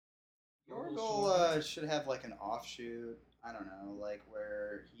Yorgle should have like an offshoot. I don't know, like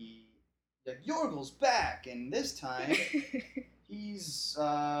where Yorgle's back, and this time he's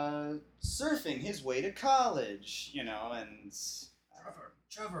surfing his way to college, and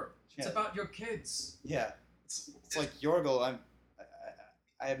Trevor, yeah. It's about your kids. Yeah, it's like Yorgle.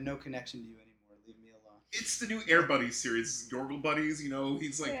 I have no connection to you anymore. Leave me alone. It's the new Air Buddies series, Yorgle Buddies.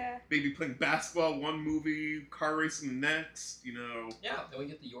 He's like maybe playing basketball one movie, car racing the next. Yeah, then we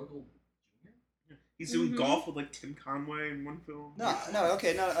get the Yorgle Junior. Yeah. He's doing golf with like Tim Conway in one film. No.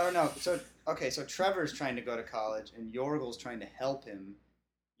 So Trevor's trying to go to college, and Yorgle's trying to help him,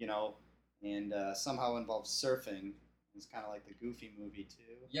 and somehow involves surfing. It's kind of like the Goofy movie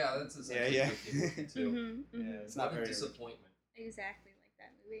too. Yeah, that's essentially Goofy movie too. Yeah, it's not very disappointment. Exactly like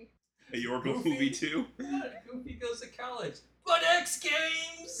that movie. A Yorgle movie too. What? Goofy goes to college, but X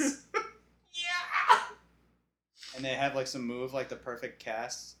Games. Yeah. And they have like some move, like the perfect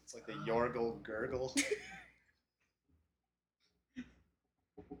cast. It's like the Yorgle Gurgle.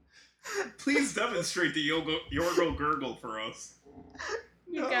 Please demonstrate the Yorgle Gurgle for us.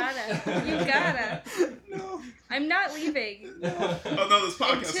 You gotta. No. I'm not leaving. No. Oh no, this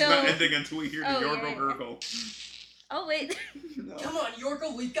podcast is not ending until we hear the Yorgle Gurgle. Oh wait. No. Come on,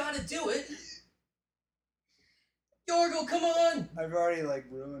 Yorgle, we gotta do it. Yorgle, come on. I've already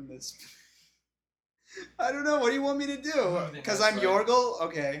ruined this. I don't know. What do you want me to do? Because I'm Yorgle?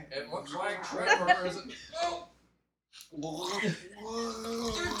 Okay. It looks like Trevor is. Oh. You're doing it!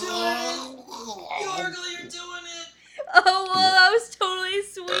 Yorgle, you're doing it! Oh, well, that was totally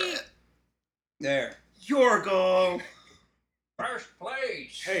sweet. There. Yorgle! First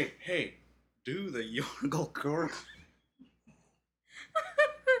place! Hey. Do the Yorgle Gurgle.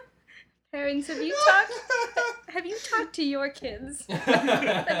 Parents, have you talked to your kids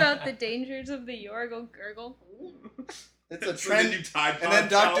about the dangers of the Yorgle Gurgle? It's a trend. And then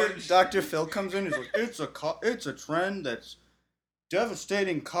Dr. Phil comes in. He's like, it's a trend that's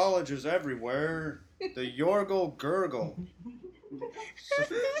devastating colleges everywhere. The Yorgle Gurgle.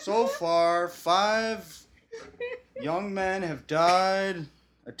 So far, 5 young men have died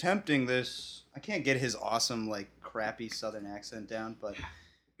attempting this. I can't get his awesome, crappy Southern accent down, but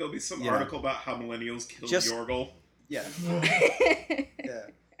there'll be some article about how millennials killed Yorgle. Yeah. Yeah.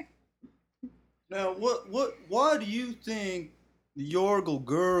 Now, why do you think the Yorgle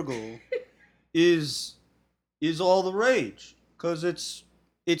Gurgle is all the rage? Because it's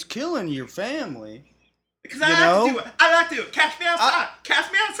killing your family. Because I like to do it. Catch me outside.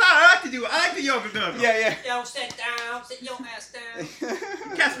 Catch me outside. I like to do it. I like the Yorgle Gurgle. Yeah. Yo, sit down. Sit your ass down.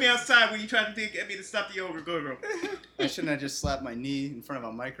 Catch me outside when you try to get me to stop the Yorgle Gurgle. I shouldn't have just slapped my knee in front of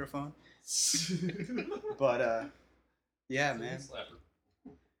a microphone. But, yeah, man.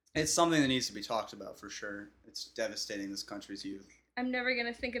 It's something that needs to be talked about for sure. It's devastating this country's youth. I'm never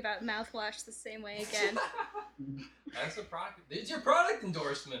gonna think about mouthwash the same way again. That's a product. It's your product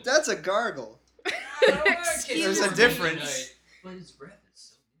endorsement. That's a gargle. There's a difference. But his breath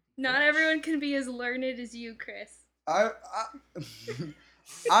is so Not everyone can be as learned as you, Chris. I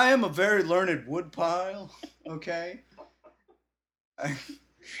am a very learned woodpile, okay?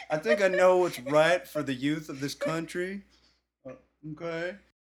 I think I know what's right for the youth of this country, okay?